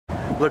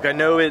Look, I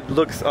know it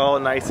looks all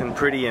nice and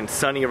pretty and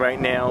sunny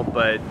right now,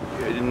 but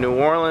in New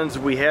Orleans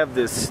we have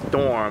this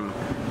storm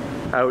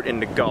out in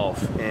the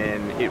Gulf,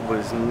 and it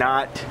was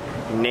not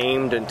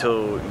named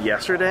until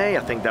yesterday.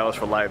 I think that was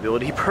for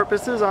liability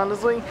purposes,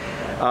 honestly.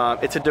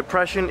 It's a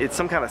depression, it's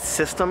some kind of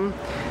system,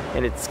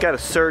 and it's got a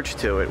surge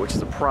to it, which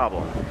is a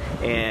problem.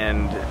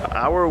 And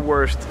our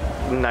worst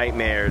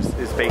nightmares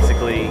is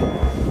basically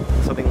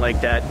something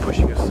like that,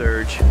 pushing a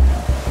surge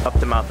up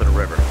the mouth of the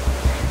river.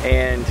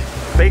 And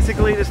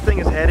basically this thing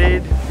is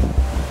headed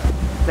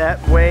that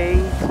way,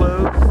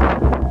 close.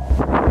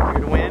 Hear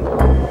the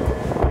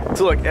wind.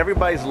 So look,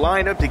 everybody's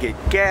lined up to get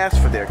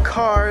gas for their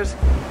cars,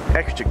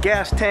 extra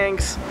gas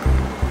tanks.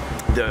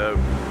 The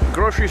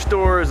grocery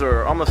stores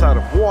are almost out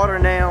of water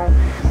now.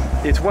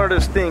 It's one of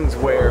those things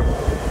where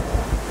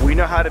we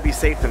know how to be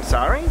safe than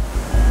sorry,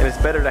 and it's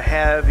better to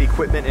have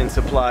equipment and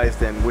supplies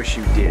than wish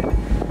you did.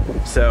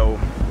 So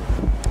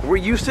we're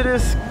used to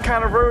this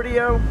kind of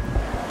rodeo,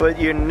 but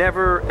you're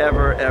never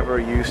ever ever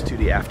used to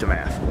the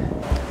aftermath.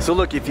 So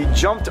look, if you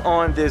jumped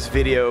on this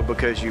video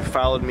because you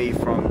followed me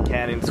from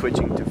Canon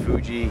switching to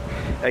Fuji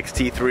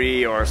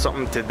XT3 or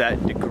something to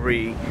that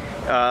degree,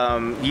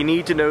 you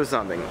need to know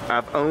something.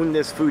 I've owned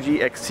this Fuji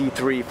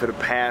XT3 for the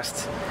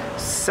past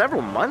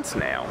several months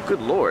now.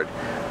 Good Lord.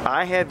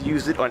 I have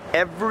used it on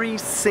every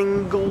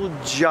single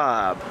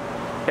job,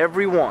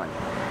 every one,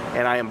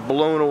 and I am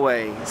blown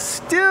away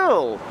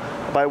still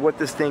by what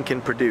this thing can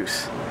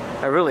produce.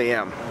 I really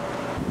am.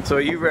 So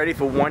are you ready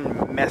for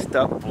one messed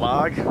up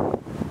vlog?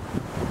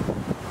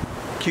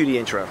 Cue the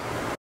intro.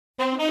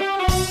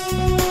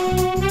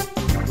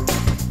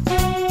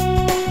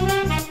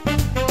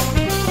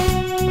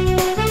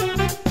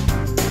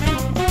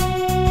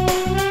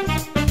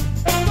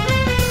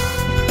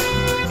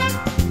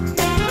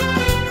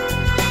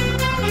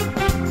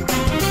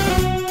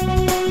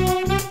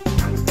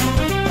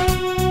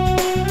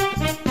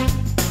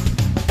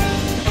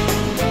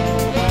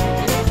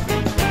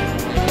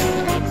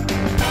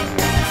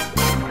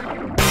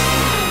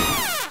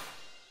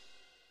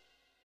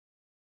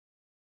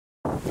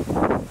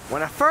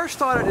 When I first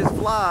started this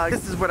vlog,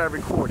 this is what I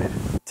recorded.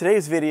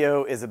 Today's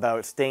video is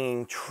about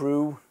staying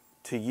true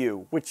to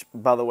you, which,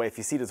 by the way, if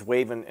you see this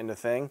waving in the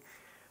thing,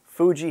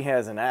 Fuji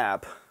has an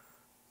app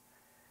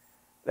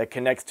that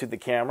connects to the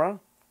camera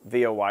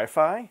via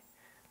Wi-Fi,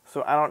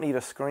 so I don't need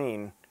a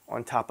screen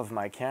on top of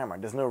my camera.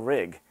 There's no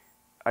rig.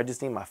 I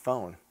just need my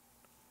phone.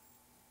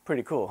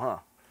 Pretty cool, huh?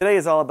 Today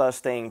is all about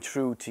staying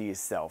true to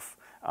yourself.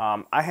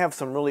 I have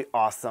some really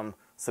awesome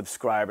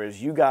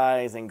subscribers, you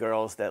guys and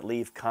girls that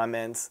leave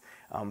comments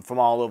from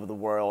all over the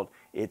world.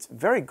 It's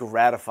very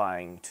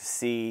gratifying to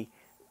see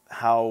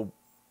how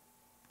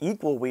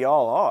equal we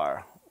all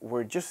are.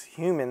 We're just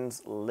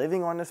humans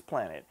living on this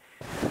planet.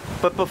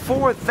 But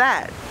before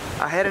that,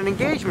 I had an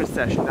engagement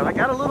session that I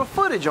got a little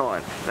footage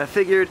on, and I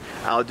figured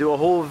I'll do a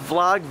whole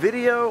vlog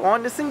video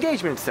on this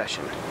engagement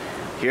session.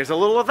 Here's a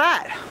little of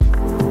that.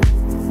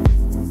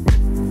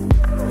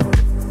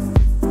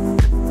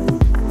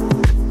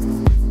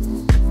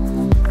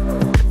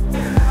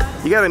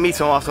 You gotta meet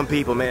some awesome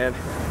people, man.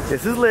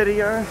 This is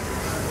Lydia.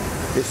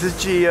 This is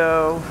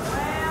Gio.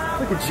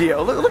 Look at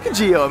Gio. Look at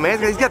Gio, man.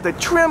 He's got the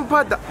trim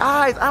part, the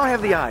eyes. I don't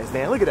have the eyes,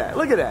 man. Look at that.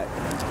 Look at that.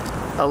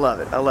 I love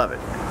it. I love it.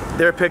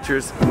 There are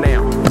pictures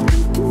now.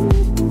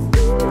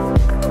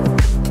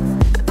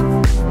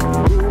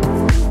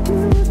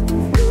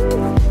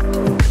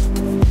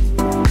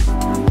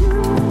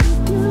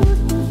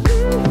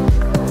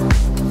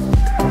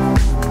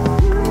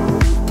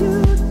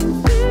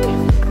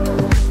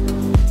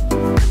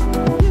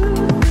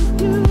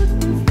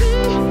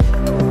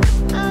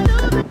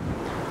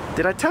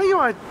 Did I tell you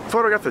I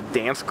photographed a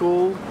dance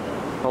school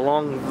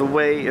along the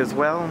way as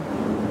well?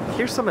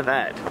 Here's some of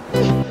that.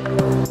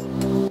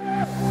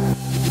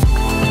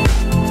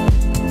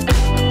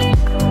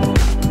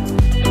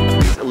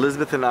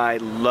 Elizabeth and I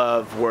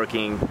love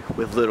working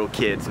with little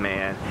kids,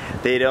 man.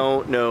 They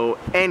don't know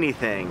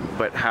anything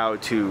but how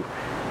to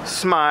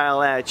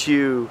smile at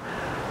you,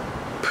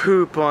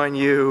 poop on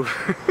you.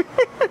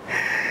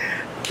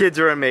 Kids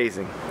are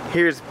amazing.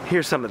 Here's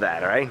some of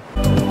that, all right?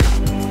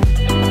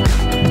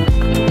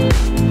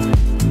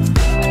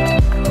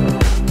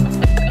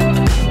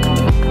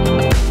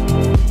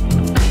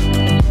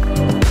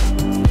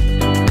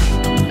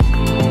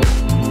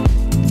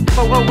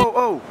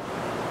 Whoa.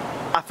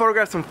 I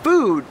photographed some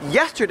food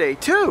yesterday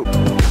too.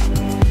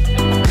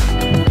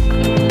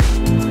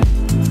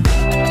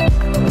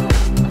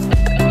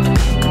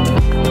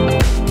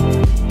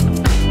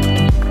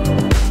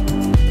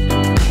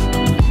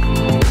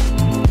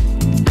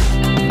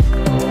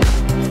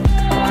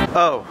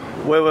 Oh,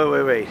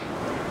 wait.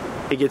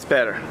 It gets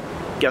better.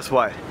 Guess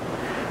what?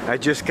 I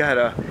just got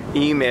an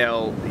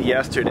email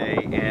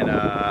yesterday, and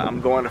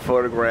I'm going to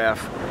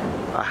photograph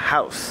a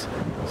house.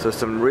 So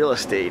some real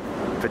estate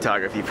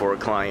photography for a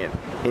client.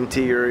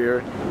 Interior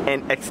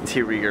and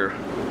exterior.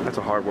 That's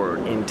a hard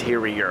word.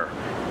 Interior.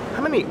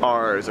 How many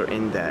R's are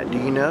in that? Do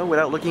you know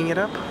without looking it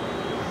up?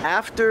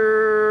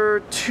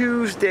 After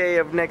Tuesday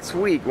of next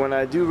week, when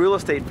I do real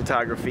estate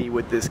photography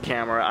with this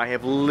camera, I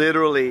have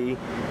literally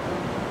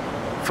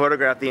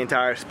photographed the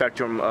entire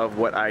spectrum of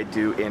what I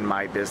do in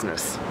my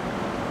business.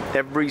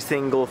 Every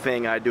single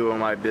thing I do in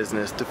my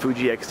business, the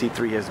Fuji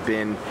XT3 has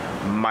been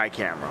my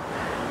camera.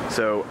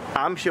 So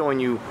I'm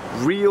showing you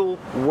real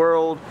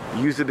world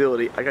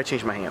usability. I gotta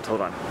change my hands,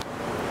 hold on.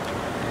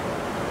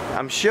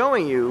 I'm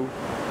showing you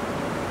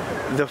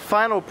the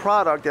final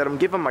product that I'm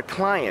giving my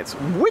clients,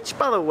 which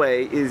by the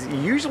way is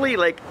usually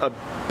like a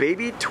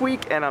baby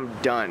tweak and I'm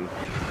done.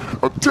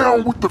 I'm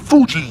down with the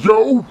Fuji,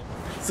 yo!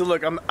 So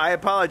look, I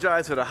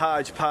apologize for the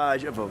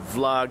hodgepodge of a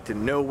vlog to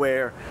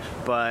nowhere,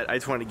 but I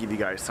just wanted to give you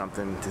guys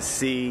something to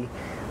see.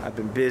 I've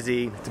been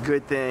busy, it's a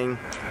good thing,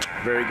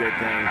 very good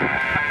thing.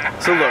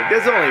 So look,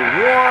 there's only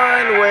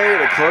one way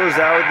to close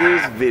out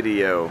this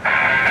video.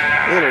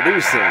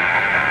 Introducing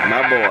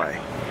my boy,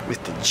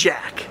 Mr.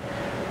 Jack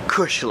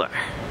Kushler.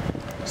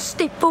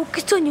 Stay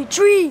focused on your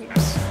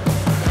dreams.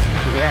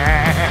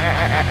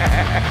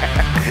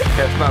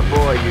 That's my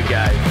boy, you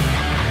guys.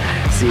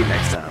 See you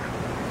next time.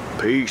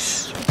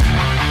 Peace.